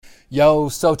Yo,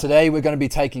 so today we're going to be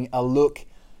taking a look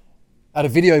at a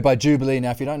video by Jubilee.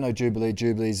 Now, if you don't know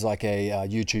Jubilee is like a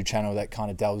YouTube channel that kind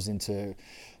of delves into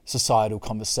societal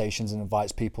conversations and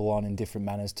invites people on in different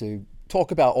manners to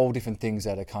talk about all different things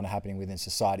that are kind of happening within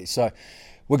society. So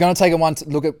we're going to take a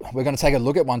look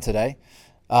at one today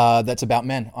that's about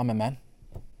men. I'm a man,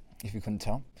 if you couldn't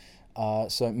tell.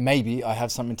 So maybe I have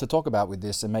something to talk about with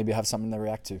this, and maybe I have something to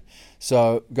react to.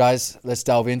 So guys, let's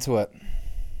delve into it.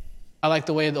 I like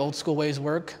the way the old school ways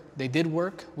work. They did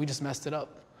work, we just messed it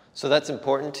up. So that's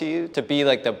important to you, to be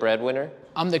like the breadwinner?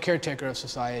 I'm the caretaker of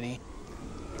society.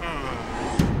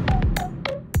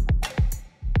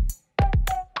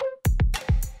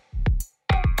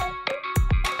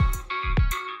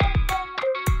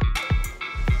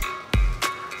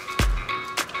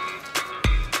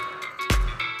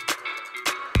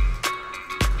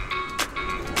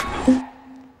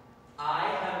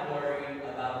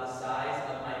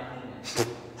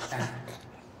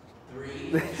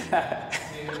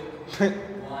 Two,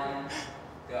 one,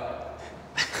 go.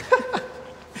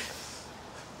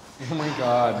 Oh my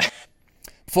God.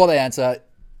 Before they answer,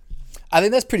 I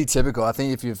think that's pretty typical. I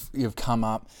think if you've come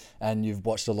up and you've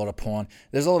watched a lot of porn,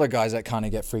 there's a lot of guys that kind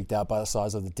of get freaked out by the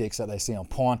size of the dicks that they see on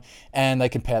porn, and they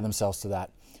compare themselves to that,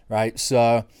 right?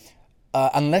 So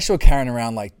unless you're carrying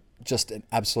around like just an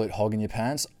absolute hog in your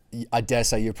pants, I dare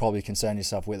say you've probably concerned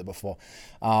yourself with it before.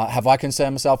 Have I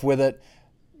concerned myself with it?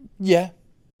 Yeah,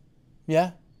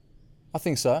 I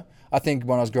think so. I think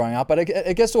when I was growing up, but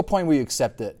it gets to a point where you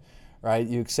accept it, right?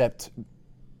 You accept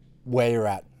where you're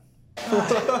at.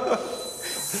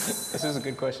 This is a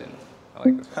good question. I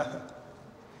like this one.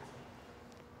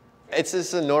 It's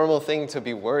just a normal thing to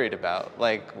be worried about,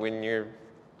 like when you're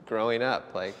growing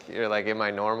up. Like, you're like, am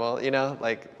I normal? You know,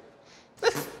 like...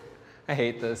 I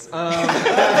hate this.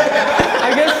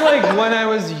 I guess like when I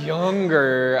was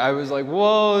younger, I was like,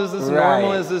 whoa, is this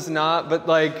normal? Is this not? But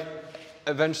like,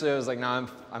 eventually I was like, nah,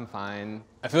 I'm fine.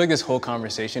 I feel like this whole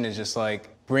conversation is just like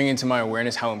bringing to my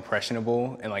awareness how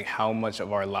impressionable and like how much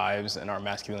of our lives and our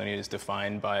masculinity is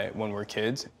defined by when we're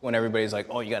kids. When everybody's like,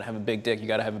 oh, you gotta have a big dick, you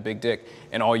gotta have a big dick.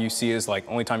 And all you see is like,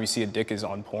 only time you see a dick is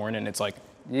on porn and it's like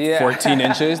 14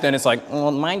 inches, then it's like,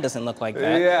 well, mine doesn't look like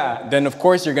that. Yeah. Then of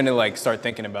course you're gonna like start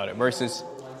thinking about it versus.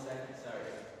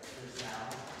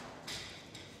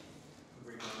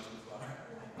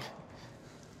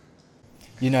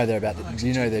 You know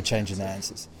they're changing their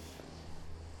answers.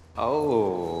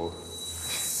 Oh.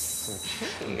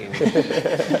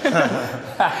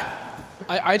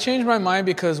 I changed my mind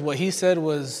because what he said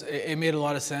was, it made a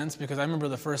lot of sense, because I remember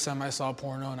the first time I saw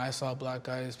porno and I saw a black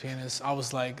guy's penis, I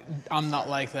was like, I'm not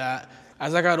like that.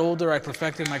 As I got older, I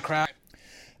perfected my craft.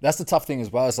 That's the tough thing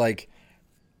as well. It's like,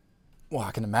 well, I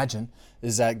can imagine,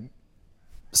 is that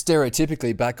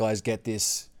stereotypically black guys get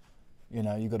this, you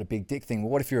know, you got a big dick thing.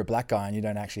 Well, what if you're a black guy and you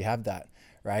don't actually have that,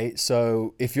 right?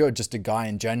 So if you're just a guy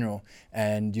in general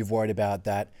and you've worried about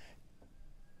that,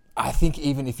 I think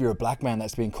even if you're a black man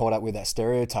that's being caught up with that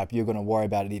stereotype, you're going to worry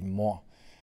about it even more.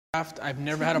 I've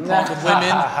never had a problem with women.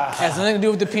 It has nothing to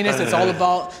do with the penis. It's all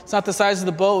about, it's not the size of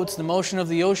the boat, it's the motion of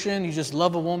the ocean. You just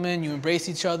love a woman, you embrace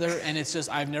each other, and it's just,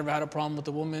 I've never had a problem with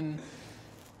a woman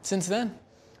since then.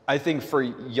 I think for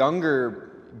younger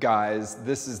guys,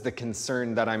 this is the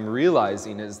concern that I'm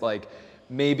realizing is like,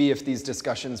 maybe if these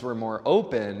discussions were more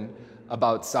open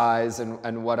about size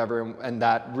and whatever, and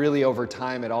that really over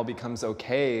time it all becomes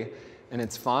okay and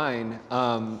it's fine,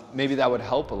 maybe that would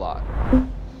help a lot.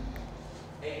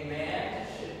 A man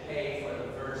should pay for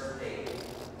the first date.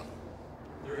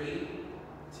 3,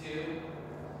 2,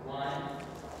 1,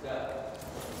 go.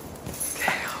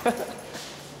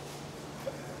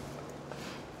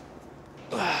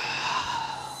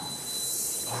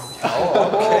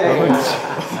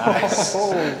 Nice.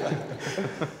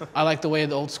 I like the way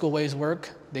the old school ways work.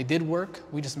 They did work,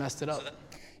 we just messed it up.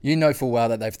 You know full well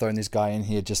that they've thrown this guy in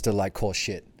here just to like cause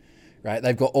shit, right?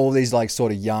 They've got all these like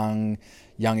sort of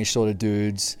youngish sort of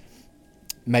dudes,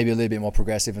 maybe a little bit more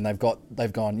progressive, and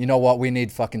they've gone, you know what, we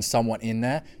need fucking someone in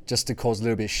there just to cause a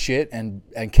little bit of shit and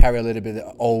carry a little bit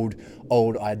of old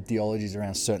ideologies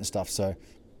around certain stuff. So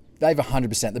they've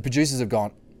 100%, the producers have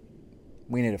gone,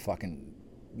 we need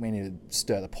to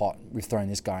stir the pot. We've thrown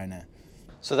this guy in there.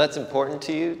 So that's important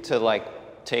to you, to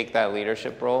like take that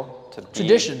leadership role? To be,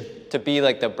 tradition. To be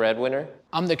like the breadwinner?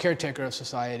 I'm the caretaker of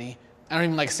society. I don't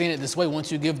even like saying it this way.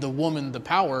 Once you give the woman the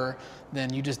power,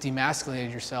 then you just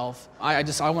demasculated yourself. I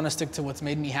want to stick to what's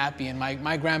made me happy, and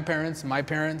my grandparents, my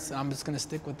parents, I'm just going to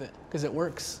stick with it because it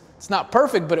works. It's not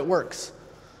perfect, but it works.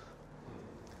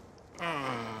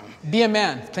 Be a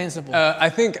man, plain and simple. I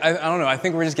don't know, I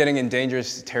think we're just getting in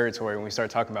dangerous territory when we start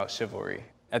talking about chivalry.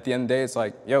 At the end of the day, it's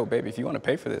like, yo, baby, if you want to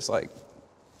pay for this, like,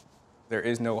 there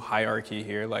is no hierarchy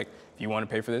here. Like, if you want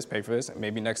to pay for this, and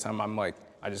maybe next time I'm like,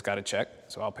 I just got a check,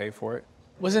 so I'll pay for it.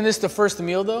 Wasn't this the first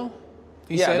meal though?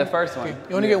 Yeah, the first one. Okay.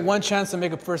 You only get one chance to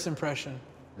make a first impression.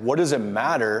 What does it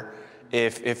matter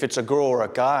if it's a girl or a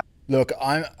guy? Look,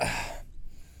 I'm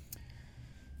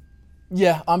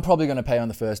probably going to pay on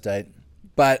the first date,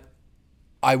 but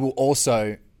I will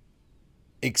also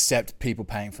accept people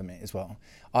paying for me as well.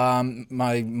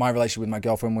 My relationship with my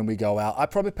girlfriend, when we go out, I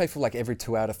probably pay for like every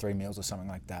 2 out of 3 meals or something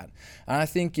like that. And I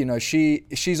think, you know,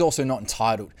 she's also not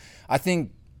entitled. I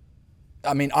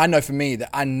know for me that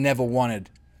I never wanted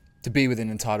to be with an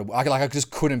entitled, I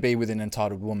just couldn't be with an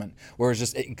entitled woman, where it's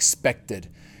just expected,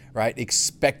 right?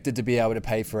 Expected to be able to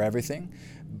pay for everything.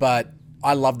 But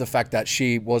I love the fact that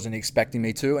she wasn't expecting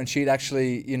me to, and she'd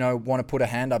actually, you know, want to put her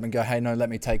hand up and go, hey, no, let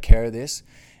me take care of this.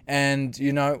 And,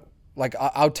 you know, like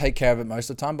I'll take care of it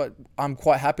most of the time, but I'm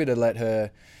quite happy to let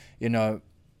her, you know,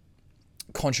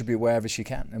 contribute wherever she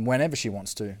can and whenever she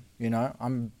wants to, you know,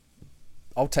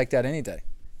 I'll take that any day.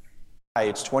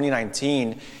 It's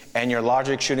 2019, and your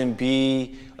logic shouldn't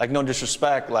be, like, no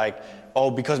disrespect, like,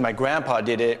 oh, because my grandpa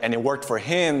did it and it worked for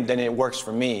him, then it works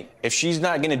for me. If she's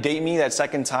not gonna date me that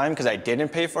second time because I didn't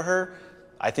pay for her,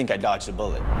 I think I dodged a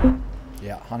bullet.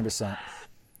 Yeah, 100%.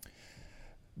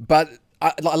 But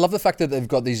I love the fact that they've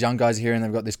got these young guys here and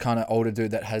they've got this kind of older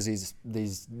dude that has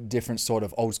these different sort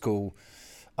of old school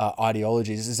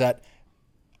ideologies. Is that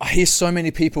I hear so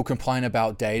many people complain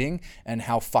about dating and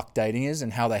how fuck dating is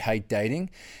and how they hate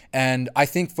dating. And I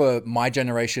think for my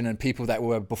generation and people that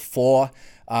were before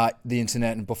the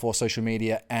internet and before social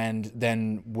media, and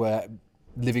then were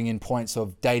living in points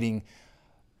of dating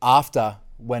after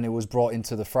when it was brought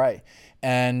into the fray.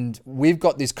 And we've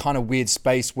got this kind of weird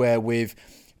space where we've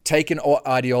taken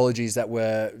ideologies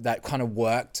that kind of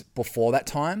worked before that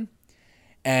time,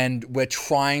 and we're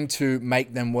trying to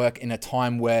make them work in a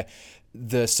time where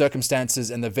the circumstances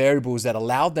and the variables that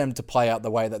allowed them to play out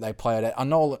the way that they play out are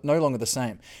no longer the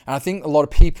same. And I think a lot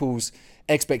of people's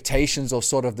expectations or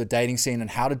sort of the dating scene and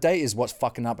how to date is what's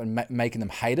fucking up and making them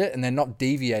hate it. And they're not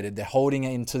deviated. They're holding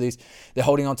on to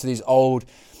these old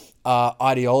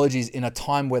ideologies in a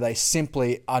time where they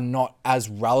simply are not as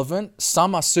relevant.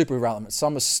 Some are super relevant.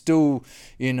 Some are still,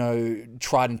 you know,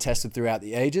 tried and tested throughout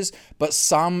the ages. But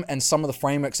some of the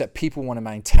frameworks that people want to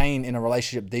maintain in a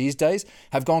relationship these days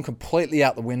have gone completely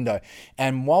out the window.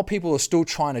 And while people are still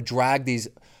trying to drag these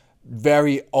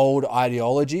very old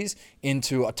ideologies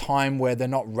into a time where they're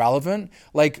not relevant,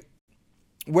 like,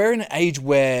 we're in an age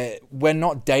where we're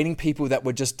not dating people that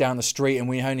were just down the street and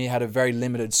we only had a very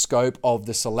limited scope of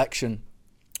the selection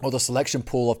or the selection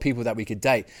pool of people that we could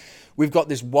date. We've got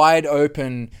this wide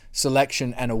open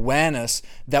selection and awareness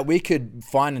that we could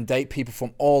find and date people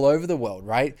from all over the world,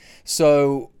 right?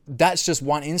 So that's just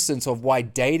one instance of why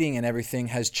dating and everything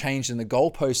has changed, and the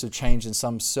goalposts have changed in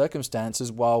some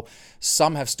circumstances, while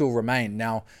some have still remained.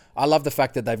 Now, I love the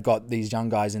fact that they've got these young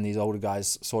guys and these older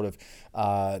guys sort of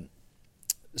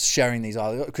sharing these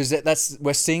ideas, because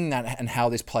we're seeing that and how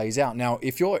this plays out. Now,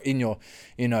 if you're in your,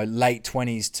 you know, late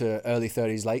 20s to early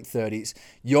 30s, late 30s,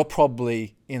 you're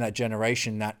probably in that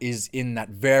generation that is in that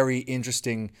very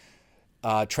interesting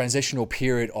transitional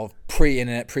period of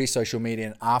pre-internet, pre-social media,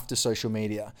 and after social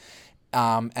media,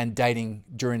 and dating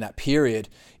during that period,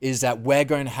 is that we're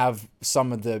going to have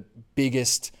some of the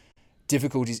biggest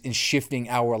difficulties in shifting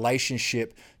our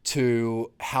relationship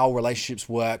to how relationships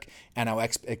work and our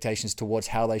expectations towards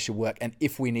how they should work, and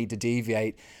if we need to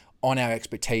deviate on our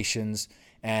expectations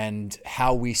and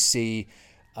how we see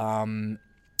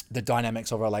the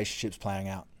dynamics of relationships playing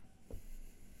out.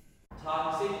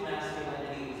 Toxic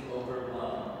masculinity is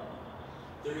overblown.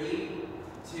 3,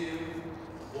 2,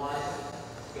 1,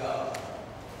 go.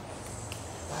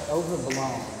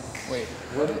 Overblown. Wait,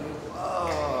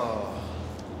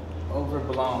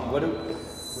 overblown. What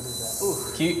is that?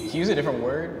 Ooh. Can you use a different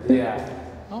word? Yeah.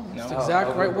 Oh, it's the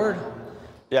exact right word.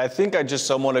 Yeah, I think I just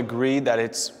somewhat agree that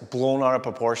it's blown out of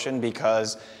proportion,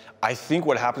 because I think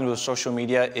what happens with social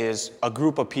media is a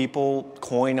group of people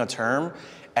coin a term,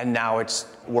 and now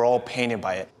we're all painted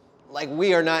by it. Like,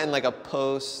 we are not in like a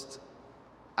post,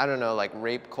 I don't know, like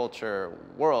rape culture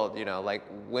world, you know, like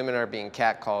women are being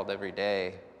catcalled every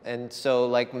day. And so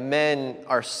like men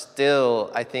are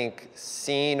still, I think,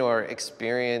 seen or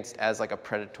experienced as like a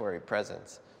predatory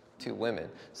presence to women.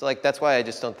 So like, that's why I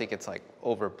just don't think it's like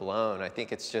overblown. I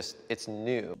think it's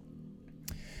new.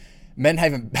 Men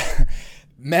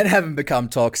haven't become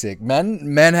toxic.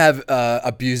 Men have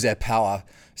abused their power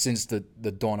since the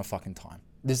dawn of fucking time.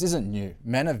 This isn't new.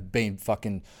 Men have been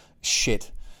fucking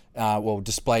shit,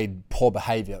 displayed poor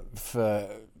behavior for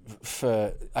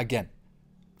forever.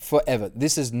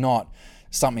 This is not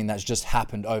something that's just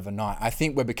happened overnight. I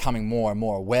think we're becoming more and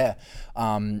more aware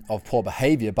of poor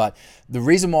behavior. But the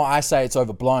reason why I say it's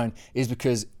overblown is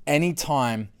because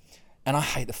anytime, and I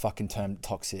hate the fucking term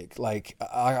toxic, like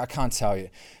I can't tell you,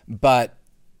 but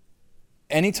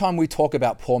anytime we talk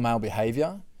about poor male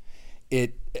behavior,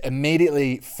 it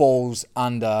immediately falls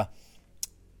under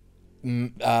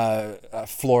a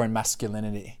flaw in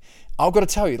masculinity. I've got to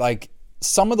tell you, like,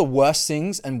 some of the worst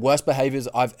things and worst behaviors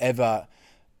I've ever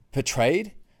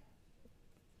portrayed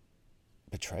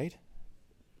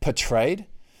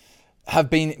have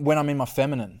been when I'm in my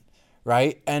feminine,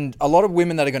 right? And a lot of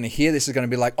women that are going to hear this are going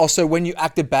to be like, oh, so when you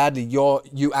acted badly,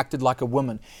 you acted like a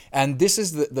woman. And this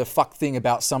is the fuck thing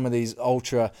about some of these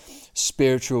ultra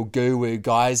spiritual guru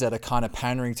guys that are kind of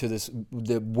pandering to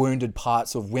the wounded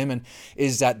parts of women,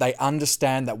 is that they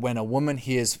understand that when a woman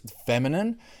hears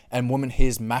feminine and woman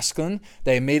hears masculine,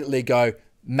 they immediately go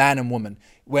man and woman,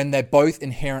 when they're both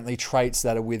inherently traits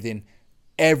that are within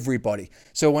everybody.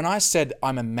 So when I said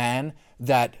I'm a man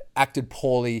that acted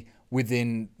poorly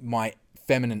within my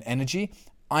feminine energy,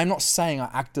 I'm not saying I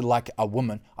acted like a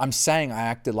woman. I'm saying I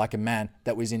acted like a man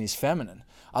that was in his feminine.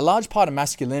 A large part of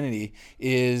masculinity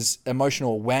is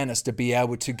emotional awareness, to be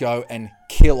able to go and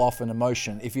kill off an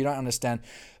emotion. If you don't understand,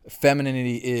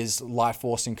 femininity is life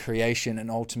force and creation,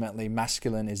 and ultimately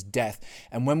masculine is death.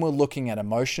 And when we're looking at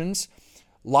emotions,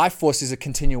 life force is a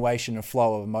continuation and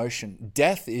flow of emotion.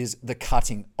 Death is the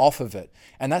cutting off of it.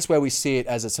 And that's where we see it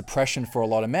as a suppression for a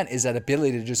lot of men, is that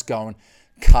ability to just go and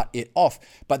cut it off.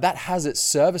 But that has its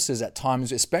services at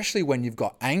times, especially when you've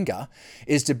got anger,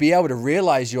 is to be able to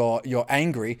realize you're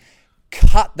angry,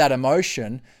 cut that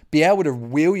emotion, be able to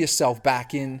wheel yourself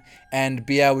back in, and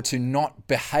be able to not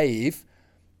behave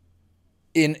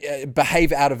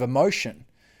out of emotion.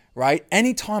 Right?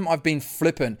 Anytime I've been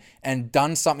flippant and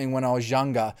done something when I was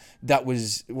younger that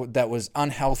was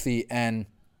unhealthy and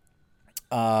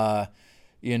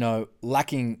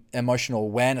lacking emotional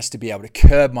awareness to be able to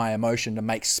curb my emotion to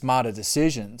make smarter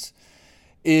decisions,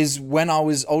 is when I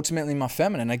was ultimately my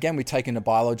feminine. Again, we take into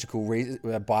biological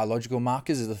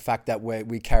markers is the fact that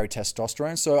we carry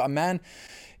testosterone. So a man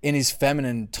in his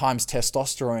feminine times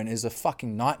testosterone is a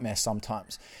fucking nightmare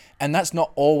sometimes. And that's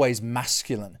not always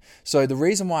masculine. So the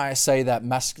reason why I say that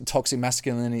toxic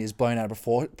masculinity is blown out of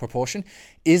proportion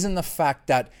isn't the fact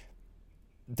that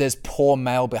there's poor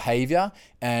male behavior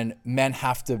and men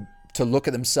have to look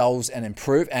at themselves and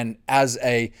improve. And as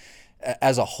a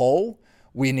whole,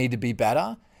 we need to be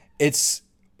better. It's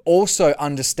also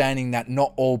understanding that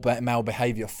not all male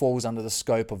behavior falls under the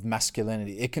scope of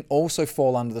masculinity. It can also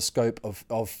fall under the scope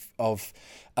of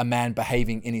a man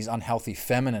behaving in his unhealthy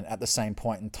feminine at the same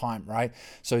point in time, right?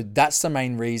 So that's the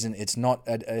main reason. It's not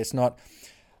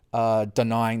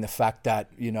denying the fact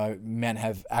that, men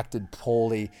have acted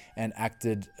poorly and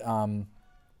acted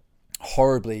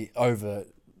horribly over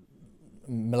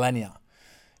millennia.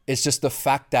 It's just the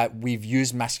fact that we've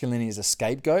used masculinity as a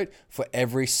scapegoat for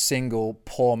every single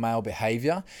poor male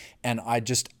behavior. And I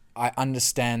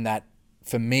understand that,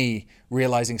 for me,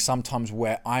 realizing sometimes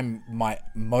where I'm my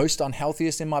most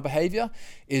unhealthiest in my behavior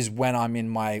is when I'm in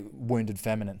my wounded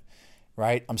feminine,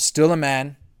 right? I'm still a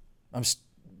man, but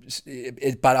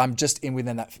I'm just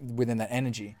within that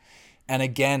energy. And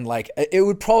again, like, it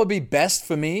would probably be best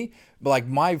for me, but like,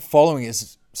 my following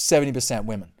is 70%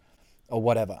 women or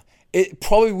whatever. It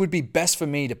probably would be best for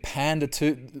me to pander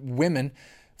to women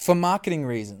for marketing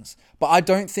reasons. But I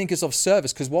don't think it's of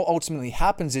service, because what ultimately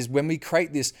happens is when we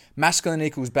create this masculine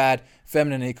equals bad,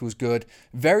 feminine equals good,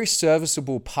 very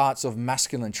serviceable parts of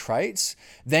masculine traits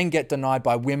then get denied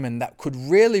by women that could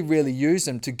really, really use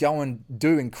them to go and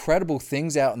do incredible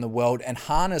things out in the world and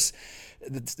harness,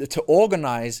 to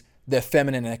organize their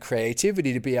feminine and their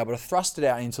creativity to be able to thrust it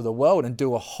out into the world and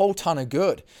do a whole ton of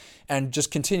good and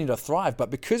just continue to thrive. But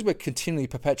because we're continually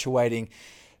perpetuating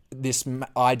this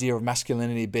idea of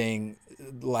masculinity being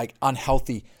like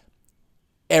unhealthy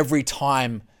every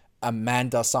time a man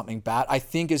does something bad, I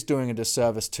think is doing a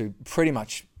disservice to pretty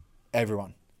much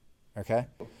everyone. Okay?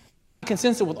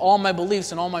 Consistent with all my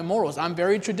beliefs and all my morals. I'm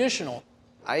very traditional.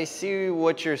 I see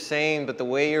what you're saying, but the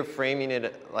way you're framing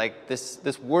it, like this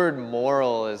word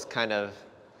moral is kind of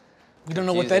We don't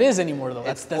know what that is anymore, though.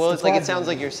 That's well, the it's like, it problem. sounds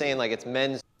like you're saying like it's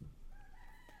men's.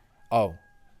 Oh,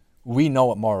 we know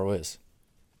what moral is.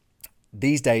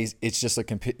 These days, it's just a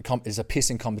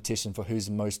pissing competition for who's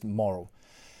most moral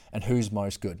and who's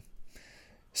most good.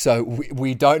 So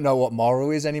we don't know what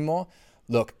moral is anymore.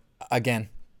 Look, again,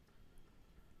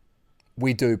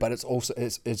 we do, but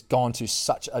it's gone to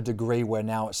such a degree where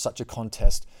now it's such a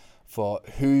contest for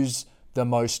who's the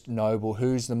most noble,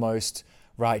 who's the most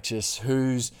righteous,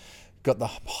 who's got the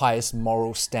highest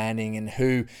moral standing, and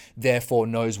who therefore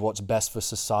knows what's best for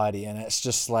society. And it's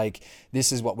just like,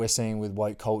 this is what we're seeing with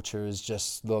woke culture, is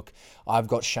just, look, I've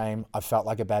got shame. I felt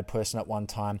like a bad person at one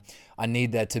time. I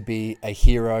need there to be a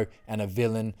hero and a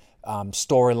villain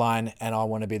storyline, and I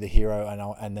want to be the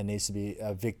hero, and there needs to be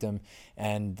a victim,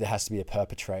 and there has to be a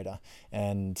perpetrator.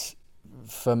 And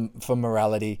for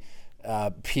morality,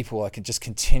 people are just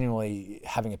continually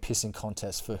having a pissing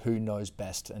contest for who knows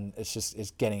best, and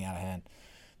it's getting out of hand.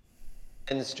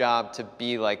 Men's job to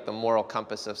be like the moral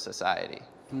compass of society.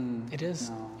 It is.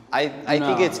 No. I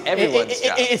think it's everyone's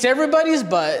job. It's everybody's,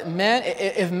 but men,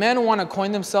 if men want to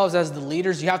coin themselves as the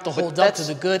leaders, you have to hold up to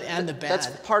the good and the bad. That's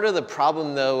part of the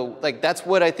problem, though. Like, that's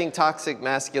what I think toxic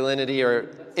masculinity, or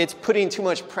it's putting too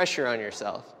much pressure on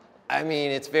yourself. I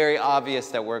mean, it's very obvious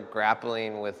that we're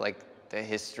grappling with like the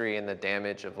history and the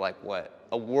damage of like what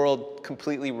a world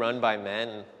completely run by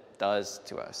men does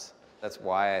to us. That's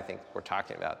why I think we're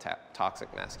talking about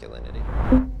toxic masculinity.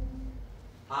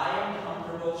 I am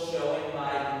comfortable showing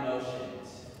my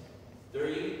emotions.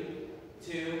 3,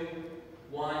 2,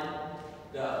 1,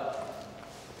 go.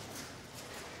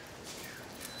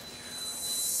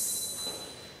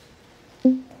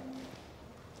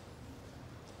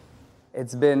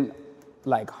 It's been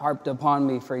like harped upon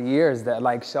me for years that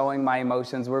like showing my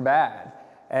emotions were bad,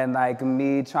 and like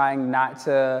me trying not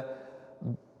to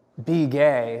be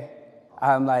gay.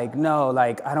 I'm like, no,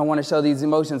 like I don't want to show these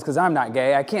emotions because I'm not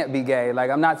gay. I can't be gay. Like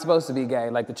I'm not supposed to be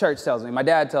gay. Like the church tells me, my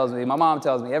dad tells me, my mom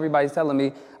tells me, everybody's telling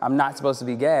me I'm not supposed to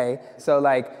be gay. So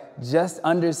like just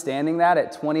understanding that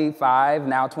at 25,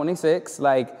 now 26,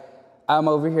 like I'm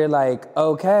over here like,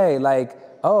 okay, like,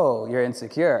 oh, you're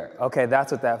insecure. Okay,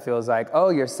 that's what that feels like. Oh,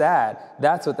 you're sad.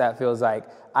 That's what that feels like.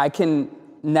 I can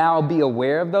now be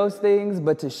aware of those things,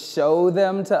 but to show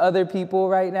them to other people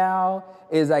right now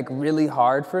is like really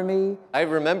hard for me. I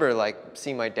remember like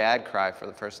seeing my dad cry for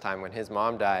the first time when his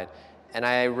mom died. And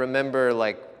I remember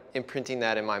like imprinting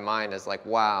that in my mind as like,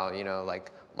 wow, you know,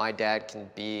 like my dad can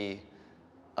be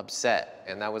upset.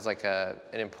 And that was like an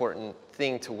important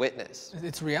thing to witness.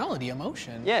 It's reality,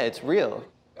 emotion. Yeah, it's real.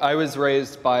 I was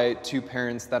raised by two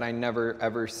parents that I never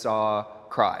ever saw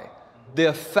cry. The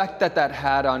effect that that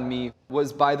had on me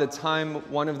was by the time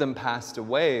one of them passed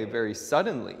away very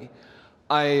suddenly,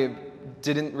 I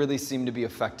didn't really seem to be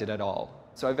affected at all.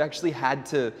 So I've actually had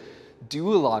to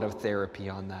do a lot of therapy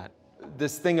on that.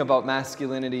 This thing about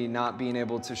masculinity not being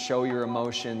able to show your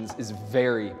emotions is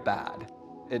very bad.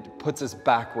 It puts us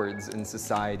backwards in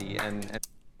society. And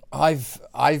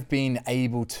I've been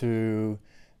able to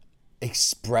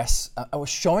express,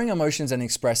 showing emotions and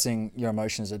expressing your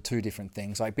emotions are two different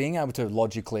things. Like being able to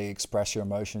logically express your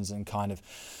emotions and kind of,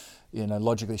 you know,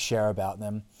 logically share about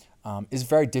them is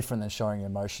very different than showing your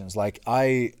emotions. Like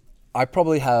I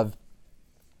probably have,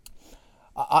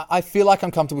 I feel like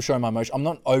I'm comfortable showing my emotion. I'm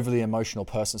not an overly emotional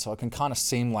person, so it can kind of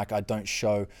seem like I don't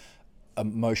show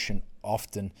emotion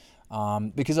often.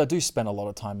 Because I do spend a lot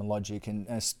of time in logic, and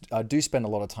I do spend a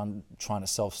lot of time trying to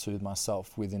self-soothe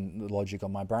myself within the logic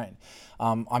of my brain.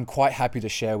 I'm quite happy to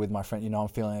share with my friend, you know, I'm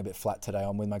feeling a bit flat today.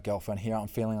 I'm with my girlfriend here. I'm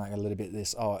feeling like a little bit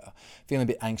feeling a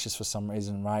bit anxious for some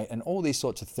reason, right? And all these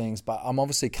sorts of things. But I'm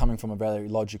obviously coming from a very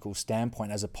logical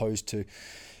standpoint as opposed to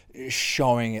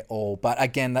showing it all. But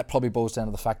again, that probably boils down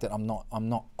to the fact that I'm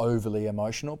not overly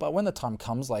emotional. But when the time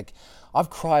comes, like I've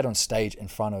cried on stage in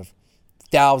front of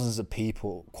thousands of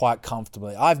people quite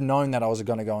comfortably. I've known that I was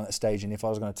going to go on that stage, and if I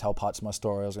was going to tell parts of my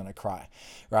story, I was going to cry,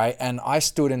 right? And I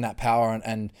stood in that power,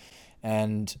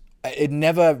 and it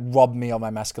never robbed me of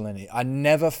my masculinity. I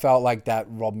never felt like that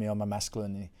robbed me of my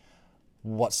masculinity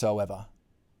whatsoever.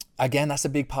 Again, that's a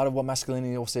big part of what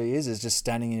masculinity also is just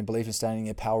standing in your belief and standing in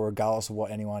your power regardless of what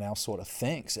anyone else sort of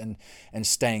thinks, and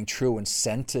staying true and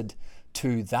centered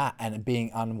to that and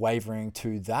being unwavering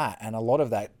to that. And a lot of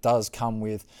that does come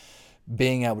with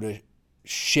being able to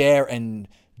share and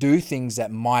do things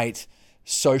that might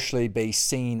socially be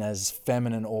seen as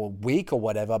feminine or weak or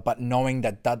whatever, but knowing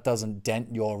that that doesn't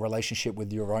dent your relationship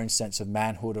with your own sense of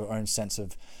manhood or own sense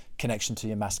of connection to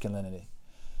your masculinity.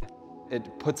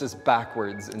 it puts us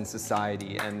backwards in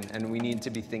society, and we need to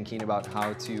be thinking about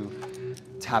how to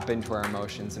tap into our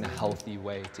emotions in a healthy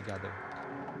way together.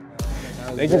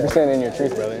 Thank you for standing in your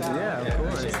truth, brother. Yeah, of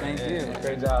course. Thank you.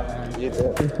 Great job, man. You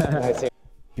too.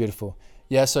 Beautiful.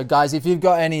 Yeah, so guys, if you've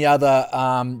got any other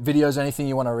videos or anything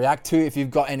you want to react to, if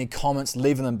you've got any comments,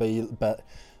 leave them be. But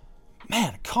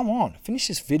man, come on, finish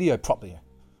this video properly.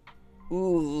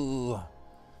 Ooh.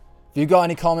 If you've got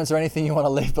any comments or anything you want to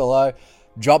leave below,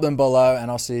 drop them below, and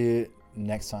I'll see you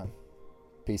next time.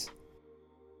 Peace.